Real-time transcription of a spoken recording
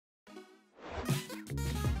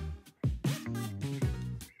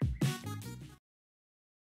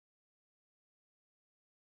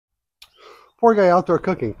PoorGuy outdoor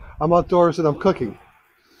cooking. I'm outdoors and I'm cooking.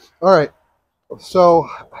 All right, so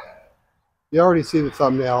you already see the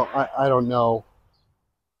thumbnail. I don't know.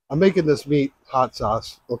 I'm making this meat hot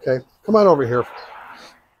sauce. Okay, come on over here.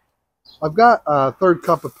 I've got a third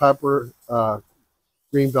cup of pepper,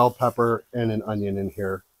 green bell pepper, and an onion in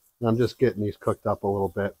here. And I'm just getting these cooked up a little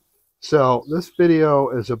bit. So this video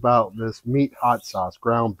is about this meat hot sauce,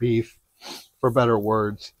 ground beef, for better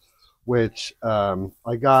words, which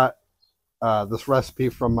I got this recipe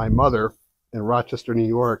from my mother in Rochester, New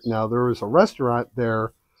York. Now, there was a restaurant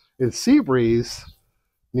there in Seabreeze,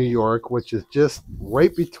 New York, which is just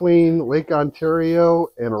right between Lake Ontario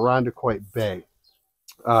and Irondequoit Bay.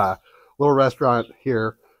 Little restaurant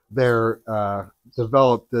here. They're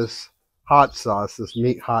developed this hot sauce, this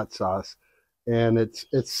meat hot sauce, and it's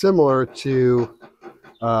similar to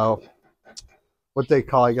what they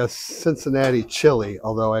call, I guess, Cincinnati chili,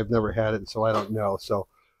 although I've never had it, so I don't know. So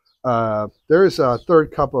there's a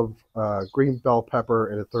third cup of green bell pepper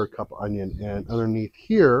and a third cup of onion, and underneath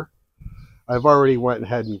here, I've already went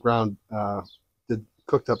ahead and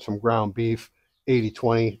cooked up some ground beef,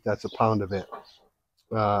 80-20. That's a pound of it.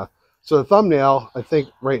 So the thumbnail, I think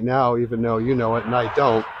right now, even though you know it and I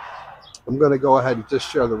don't, I'm going to go ahead and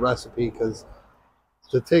just share the recipe, because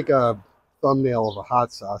to take a thumbnail of a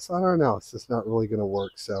hot sauce, I don't know, it's just not really going to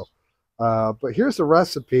work. So, but here's the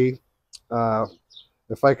recipe,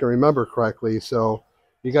 if I can remember correctly. So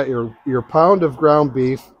you got your pound of ground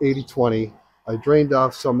beef, 80-20. I drained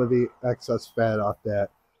off some of the excess fat off that.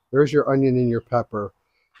 There's your onion and your pepper.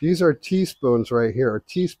 These are teaspoons right here. A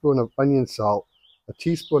teaspoon of onion salt, a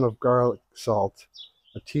teaspoon of garlic salt,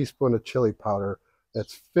 a teaspoon of chili powder.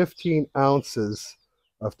 That's 15 ounces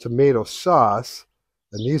of tomato sauce,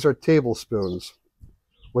 and these are tablespoons,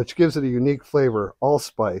 which gives it a unique flavor: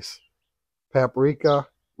 allspice, paprika,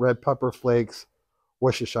 red pepper flakes,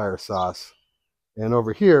 Worcestershire sauce. And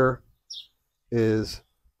over here is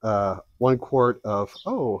 1 quart of,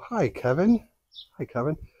 oh, hi, Kevin. Hi,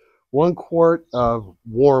 Kevin. 1 quart of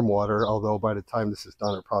warm water, although by the time this is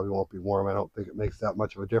done, it probably won't be warm. I don't think it makes that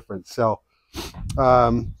much of a difference. So,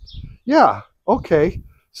 yeah, okay.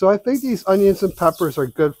 So I think these onions and peppers are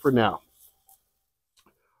good for now.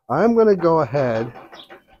 I'm going to go ahead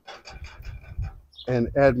and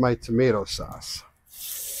add my tomato sauce.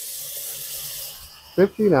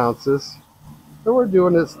 15 ounces. And we're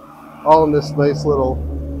doing this all in this nice little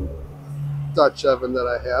Dutch oven that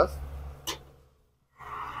I have.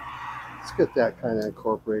 Let's get that kind of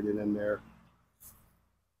incorporated in there.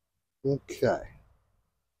 Okay.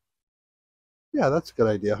 Yeah, that's a good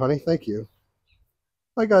idea, honey. Thank you.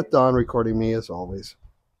 I got Dawn recording me as always.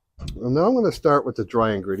 And now I'm going to start with the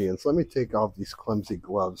dry ingredients. Let me take off these clumsy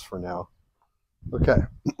gloves for now. Okay.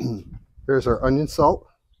 Here's our onion salt.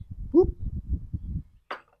 Whoop.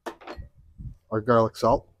 Our garlic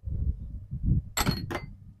salt.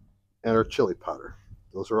 And our chili powder.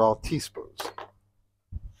 Those are all teaspoons.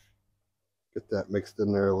 Get that mixed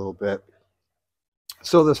in there a little bit.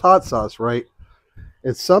 So this hot sauce, right?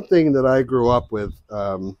 It's something that I grew up with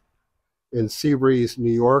in Seabreeze,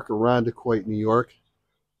 New York, Irondequoit, New York.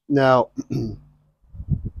 Now,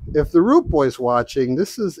 if the Root Boy's watching,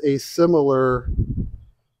 this is a similar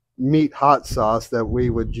meat hot sauce that we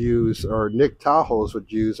would use, or Nick Tahoe's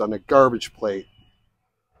would use, on a garbage plate.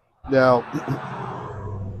 Now,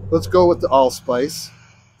 let's go with the allspice.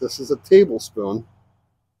 This is a tablespoon.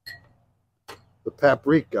 The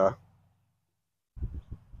paprika,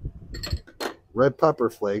 red pepper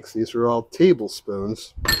flakes, these are all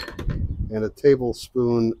tablespoons, and a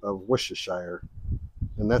tablespoon of Worcestershire.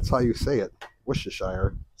 And that's how you say it,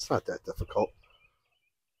 Worcestershire. It's not that difficult.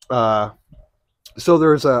 So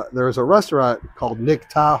there's a restaurant called Nick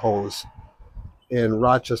Tahoe's in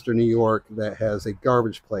Rochester, New York, that has a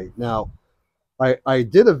garbage plate. Now, I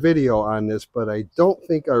did a video on this, but I don't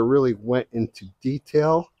think I really went into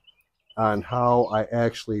detail on how I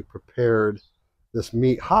actually prepared this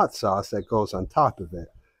meat hot sauce that goes on top of it.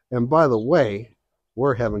 And by the way,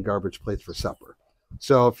 we're having garbage plates for supper.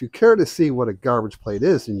 So if you care to see what a garbage plate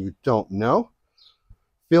is and you don't know,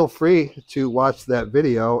 feel free to watch that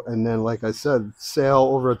video. And then, like I said, Sal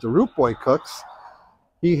over at the Root Boy Cooks,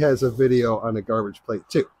 he has a video on a garbage plate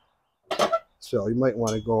too. So you might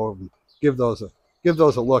want to go and give those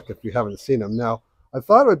a look if you haven't seen them. Now, I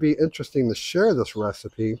thought it would be interesting to share this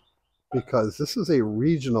recipe because this is a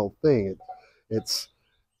regional thing. It's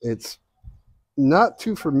not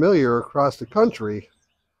too familiar across the country.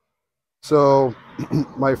 So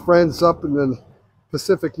my friends up in the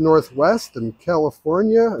Pacific Northwest and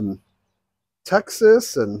California and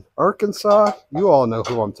Texas and Arkansas, you all know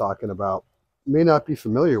who I'm talking about. You may not be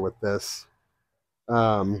familiar with this.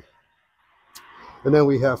 And then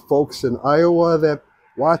we have folks in Iowa that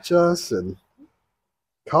watch us, and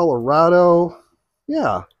Colorado.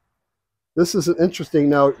 Yeah, this is an interesting.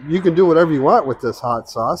 Now you can do whatever you want with this hot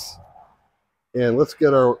sauce. And let's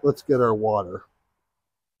get our water.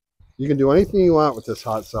 You can do anything you want with this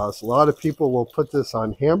hot sauce. A lot of people will put this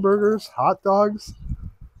on hamburgers, hot dogs,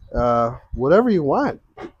 whatever you want.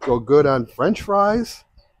 Go good on French fries,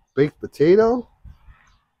 baked potato.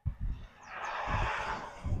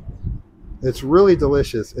 It's really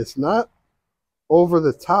delicious. It's not over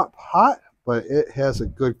the top hot, but it has a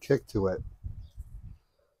good kick to it.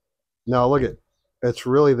 Now look at, it's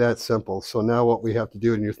really that simple. So now what we have to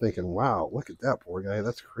do, and you're thinking, wow, look at that poor guy.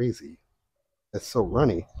 That's crazy. It's so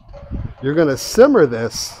runny. You're going to simmer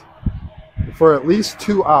this for at least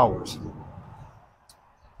 2 hours.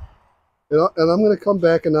 And I'm going to come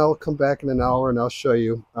back, and I'll come back in an hour, and I'll show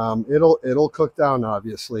you. It'll cook down,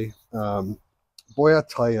 obviously. Boy, I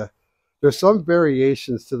tell you, there's some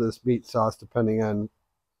variations to this meat sauce depending on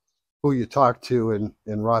who you talk to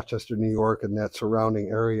in Rochester, New York, and that surrounding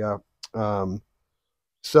area.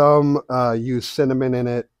 Some use cinnamon in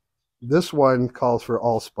it. This one calls for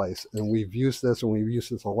allspice, and we've used this, and we've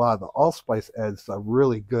used this a lot. The allspice adds a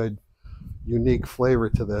really good, unique flavor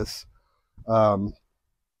to this.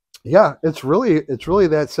 Yeah, it's really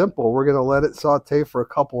that simple. We're gonna let it saute for a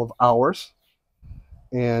couple of hours,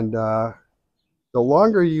 and the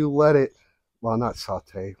longer you let it, well, not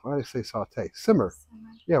saute. Why did I say saute? Simmer.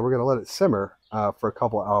 Yeah, we're gonna let it simmer for a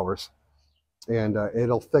couple of hours, and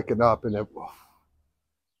it'll thicken up, and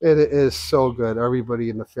it is so good. Everybody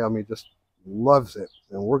in the family just loves it.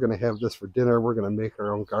 And we're going to have this for dinner. We're going to make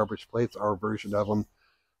our own garbage plates, our version of them,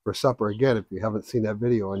 for supper. Again, if you haven't seen that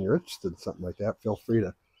video and you're interested in something like that, feel free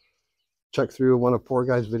to check through one of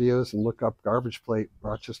PoorGuy's videos and look up garbage plate,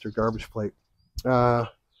 Rochester garbage plate.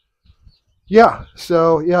 Yeah,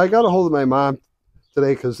 so yeah, I got a hold of my mom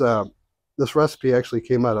today because this recipe actually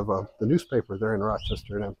came out of the newspaper there in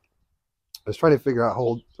Rochester. And I was trying to figure out how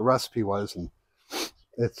old the recipe was, and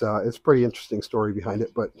it's a pretty interesting story behind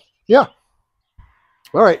it. But yeah,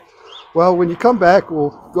 all right, well, when you come back,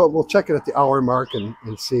 we'll check it at the hour mark and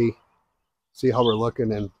see how we're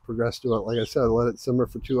looking and progress to it. Like I said, let it simmer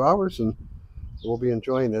for 2 hours, and we'll be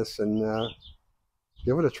enjoying this, and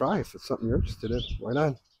give it a try if it's something you're interested in. Right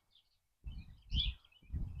on.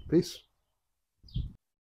 Peace.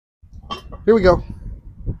 Here we go.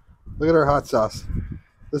 Look at our hot sauce.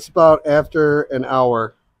 This is about after an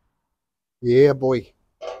hour. Yeah, boy.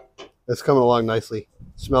 It's coming along nicely.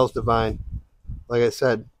 Smells divine. Like I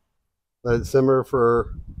said, let it simmer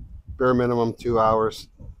for bare minimum 2 hours.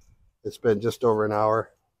 It's been just over an hour.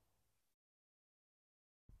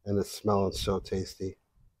 And it's smelling so tasty.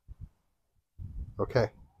 Okay.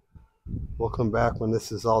 We'll come back when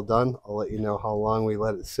this is all done. I'll let you know how long we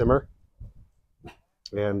let it simmer.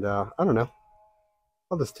 And I don't know.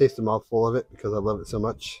 I'll just taste a mouthful of it because I love it so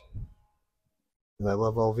much. And I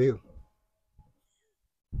love all of you.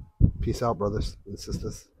 Peace out, brothers and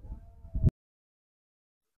sisters.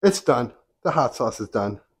 It's done. The hot sauce is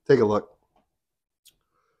done. Take a look.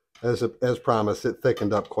 As promised, it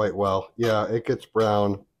thickened up quite well. Yeah, it gets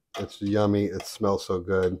brown. It's yummy. It smells so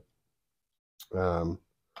good.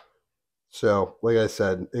 So, like I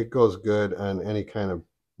said, it goes good on any kind of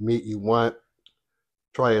meat you want.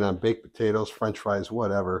 Try it on baked potatoes, French fries,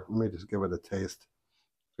 whatever. Let me just give it a taste.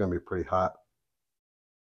 It's going to be pretty hot.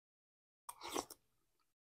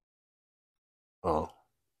 Oh.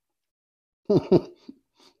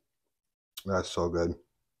 That's so good.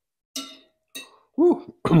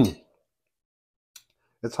 Woo.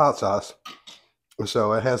 It's hot sauce,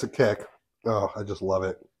 so it has a kick. Oh, I just love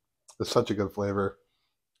it. It's such a good flavor.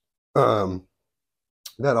 That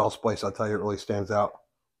allspice, I'll tell you, it really stands out.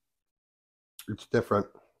 It's different,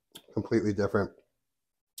 completely different.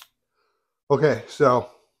 Okay, so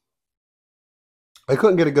I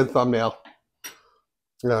couldn't get a good thumbnail.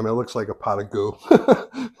 Yeah, I mean, it looks like a pot of goo,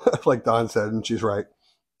 like Dawn said, and she's right.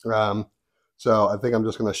 So I think I'm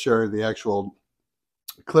just going to share the actual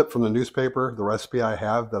clip from the newspaper, the recipe I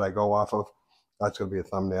have that I go off of. That's going to be a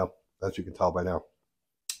thumbnail, as you can tell by now.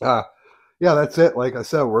 Yeah, that's it. Like I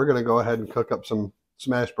said, we're going to go ahead and cook up some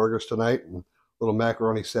smash burgers tonight, and a little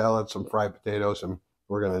macaroni salad, some fried potatoes, and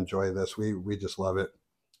we're going to enjoy this. We just love it.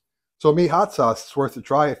 So meat hot sauce, it's worth a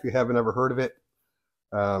try if you haven't ever heard of it.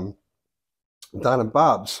 Don and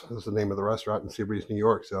Bob's is the name of the restaurant in Seabreeze, New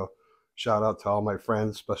York. So shout out to all my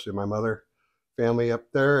friends, especially my mother, family up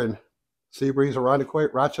there in Seabreeze,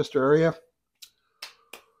 Irondequoit, Rochester area.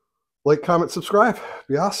 Like, comment, subscribe.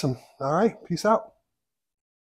 Be awesome. All right. Peace out.